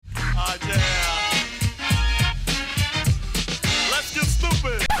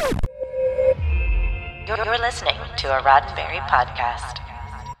You're listening to a Roddenberry podcast.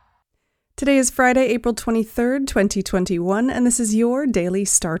 Today is Friday, April 23rd, 2021, and this is your daily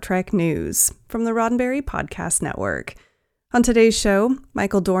Star Trek news from the Roddenberry Podcast Network. On today's show,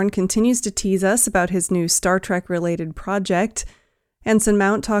 Michael Dorn continues to tease us about his new Star Trek-related project. Anson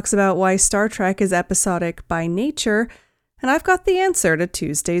Mount talks about why Star Trek is episodic by nature, and I've got the answer to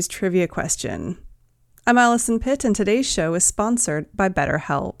Tuesday's trivia question. I'm Allison Pitt, and today's show is sponsored by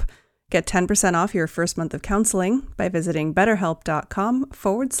BetterHelp. Get 10% off your first month of counseling by visiting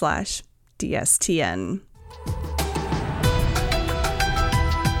betterhelp.com/DSTN.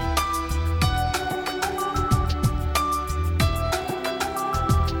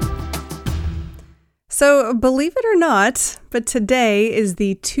 So, believe it or not, but today is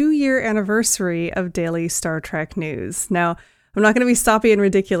the 2-year anniversary of daily Star Trek news. Now, I'm not going to be soppy and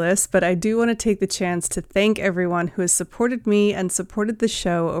ridiculous, but I do want to take the chance to thank everyone who has supported me and supported the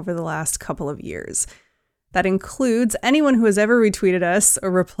show over the last couple of years. That includes anyone who has ever retweeted us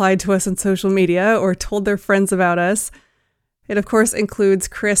or replied to us on social media or told their friends about us. It, of course, includes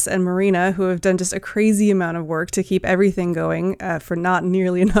Chris and Marina, who have done just a crazy amount of work to keep everything going for not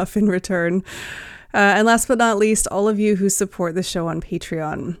nearly enough in return. And last but not least, all of you who support the show on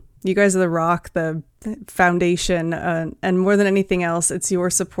Patreon. You guys are the rock, the foundation, and more than anything else, it's your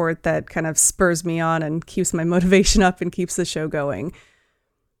support that kind of spurs me on and keeps my motivation up and keeps the show going.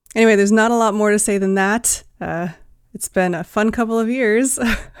 Anyway, there's not a lot more to say than that. It's been a fun couple of years.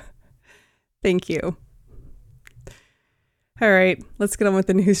 Thank you. All right, let's get on with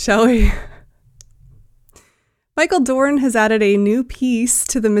the news, shall we? Michael Dorn has added a new piece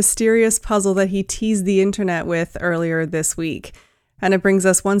to the mysterious puzzle that he teased the internet with earlier this week. And it brings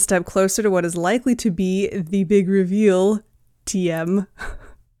us one step closer to what is likely to be the big reveal, TM.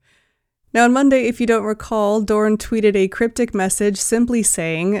 Now on Monday, if you don't recall, Dorn tweeted a cryptic message simply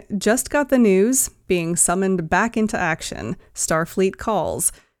saying, "Just got the news, being summoned back into action. Starfleet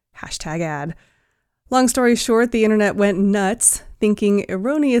calls. #ad. Long story short, the internet went nuts, thinking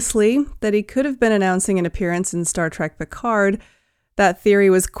erroneously that he could have been announcing an appearance in Star Trek Picard. That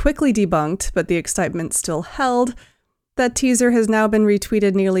theory was quickly debunked, but the excitement still held. That teaser has now been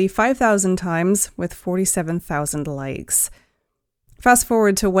retweeted nearly 5,000 times with 47,000 likes. Fast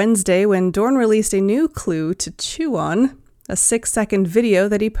forward to Wednesday when Dorn released a new clue to chew on, a 6-second video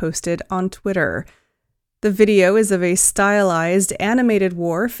that he posted on Twitter. The video is of a stylized, animated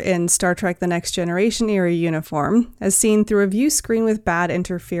Worf in Star Trek The Next Generation era uniform, as seen through a view screen with bad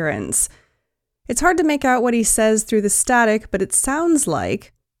interference. It's hard to make out what he says through the static, but it sounds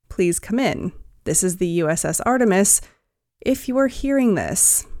like, "Please come in. This is the USS Artemis. If you are hearing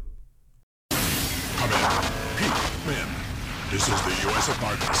this." Come in. Pete, come in. This is the USS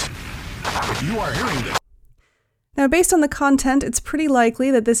Artemis. If you are hearing this. Now, based on the content, it's pretty likely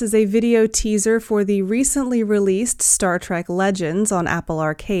that this is a video teaser for the recently released Star Trek Legends on Apple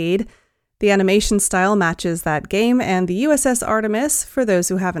Arcade. The animation style matches that game, and the USS Artemis, for those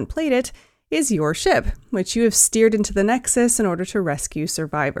who haven't played it, is your ship, which you have steered into the Nexus in order to rescue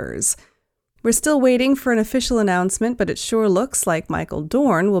survivors. We're still waiting for an official announcement, but it sure looks like Michael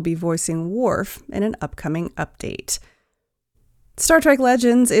Dorn will be voicing Worf in an upcoming update. Star Trek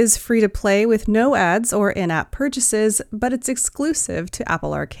Legends is free to play with no ads or in-app purchases, but it's exclusive to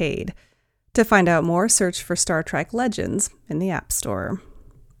Apple Arcade. To find out more, search for Star Trek Legends in the App Store.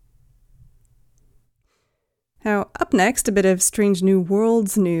 Now, up next, a bit of Strange New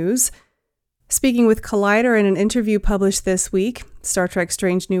Worlds news. Speaking with Collider in an interview published this week, Star Trek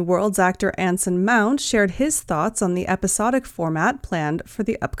Strange New Worlds actor Anson Mount shared his thoughts on the episodic format planned for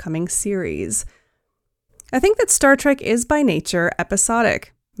the upcoming series. "I think that Star Trek is by nature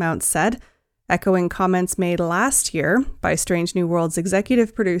episodic," Mount said, echoing comments made last year by Strange New Worlds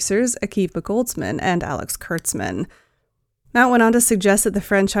executive producers Akiva Goldsman and Alex Kurtzman. Mount went on to suggest that the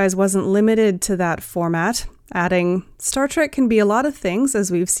franchise wasn't limited to that format, adding, "Star Trek can be a lot of things,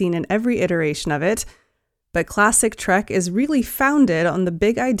 as we've seen in every iteration of it, but classic Trek is really founded on the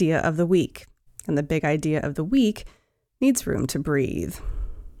big idea of the week, and the big idea of the week needs room to breathe."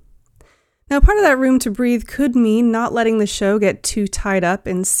 Now, part of that room to breathe could mean not letting the show get too tied up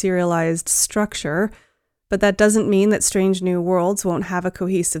in serialized structure, but that doesn't mean that Strange New Worlds won't have a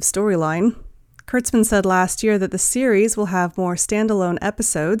cohesive storyline. Kurtzman said last year that the series will have more standalone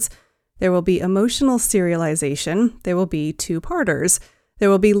episodes. There will be emotional serialization. There will be two-parters. There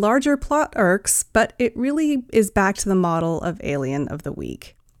will be larger plot arcs, but it really is back to the model of Alien of the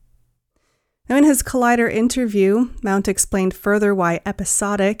Week. Now, in his Collider interview, Mount explained further why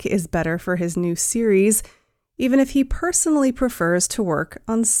episodic is better for his new series, even if he personally prefers to work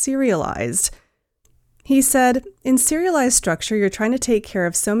on serialized. He said, "In serialized structure, you're trying to take care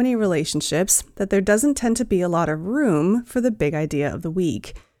of so many relationships that there doesn't tend to be a lot of room for the big idea of the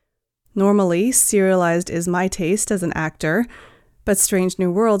week. Normally, serialized is my taste as an actor, but Strange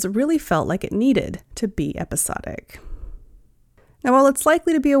New Worlds really felt like it needed to be episodic." Now, while it's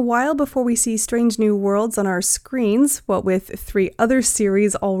likely to be a while before we see Strange New Worlds on our screens, what with 3 other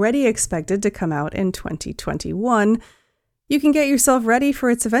series already expected to come out in 2021, you can get yourself ready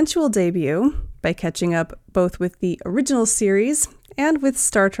for its eventual debut by catching up both with the original series and with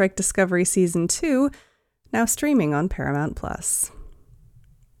Star Trek Discovery Season 2, now streaming on Paramount+.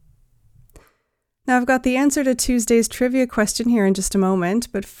 Now, I've got the answer to Tuesday's trivia question here in just a moment,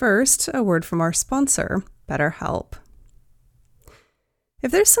 but first, a word from our sponsor, BetterHelp.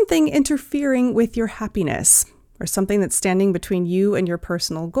 If there's something interfering with your happiness, or something that's standing between you and your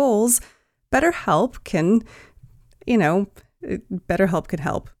personal goals, BetterHelp can help.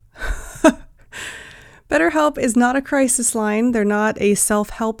 BetterHelp is not a crisis line. They're not a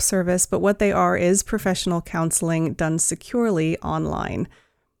self-help service, but what they are is professional counseling done securely online.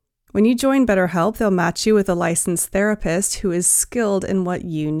 When you join BetterHelp, they'll match you with a licensed therapist who is skilled in what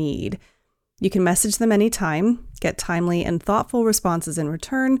you need. You can message them anytime, get timely and thoughtful responses in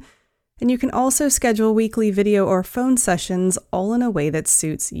return, and you can also schedule weekly video or phone sessions all in a way that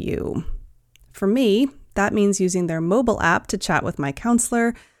suits you. For me, that means using their mobile app to chat with my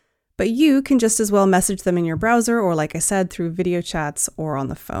counselor, but you can just as well message them in your browser or, like I said, through video chats or on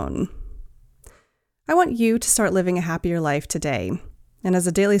the phone. I want you to start living a happier life today. And as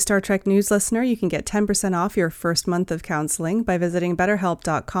a daily Star Trek news listener, you can get 10% off your first month of counseling by visiting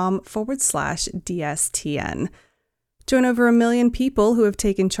betterhelp.com/DSTN. Join over 1 million people who have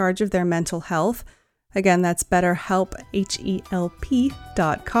taken charge of their mental health. Again, that's betterhelp,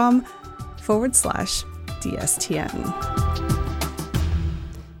 HELP.com/DSTN.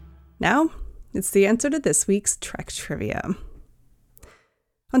 Now, it's the answer to this week's Trek Trivia.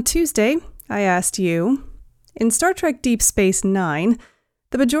 On Tuesday, I asked you, in Star Trek Deep Space Nine,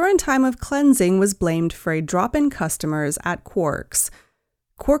 the Bajoran time of cleansing was blamed for a drop in customers at Quark's.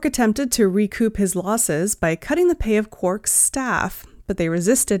 Quark attempted to recoup his losses by cutting the pay of Quark's staff, but they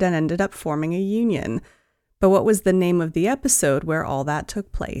resisted and ended up forming a union. But what was the name of the episode where all that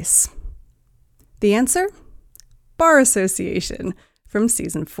took place? The answer? Bar Association, from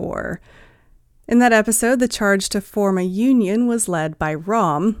Season 4. In that episode, the charge to form a union was led by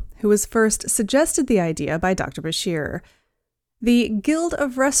Rom, who was first suggested the idea by Dr. Bashir. The Guild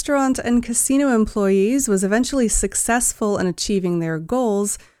of Restaurant and Casino Employees was eventually successful in achieving their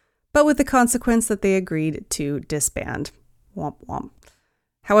goals, but with the consequence that they agreed to disband. Womp womp.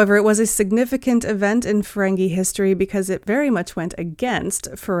 However, it was a significant event in Ferengi history because it very much went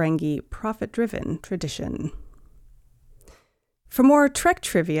against Ferengi profit-driven tradition. For more Trek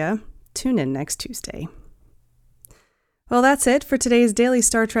trivia, tune in next Tuesday. Well, that's it for today's daily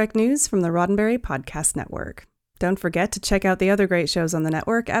Star Trek news from the Roddenberry Podcast Network. Don't forget to check out the other great shows on the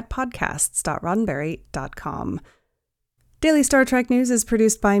network at podcasts.roddenberry.com. Daily Star Trek News is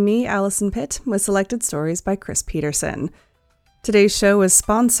produced by me, Allison Pitt, with selected stories by Chris Peterson. Today's show is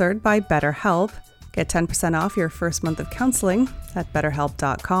sponsored by BetterHelp. Get 10% off your first month of counseling at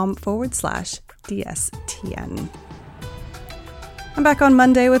betterhelp.com/DSTN. I'm back on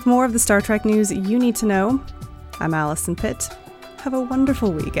Monday with more of the Star Trek news you need to know. I'm Allison Pitt. Have a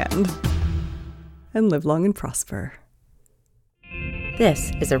wonderful weekend. And live long and prosper.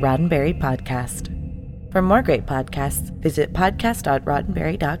 This is a Roddenberry podcast. For more great podcasts, visit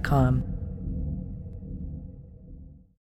podcast.roddenberry.com.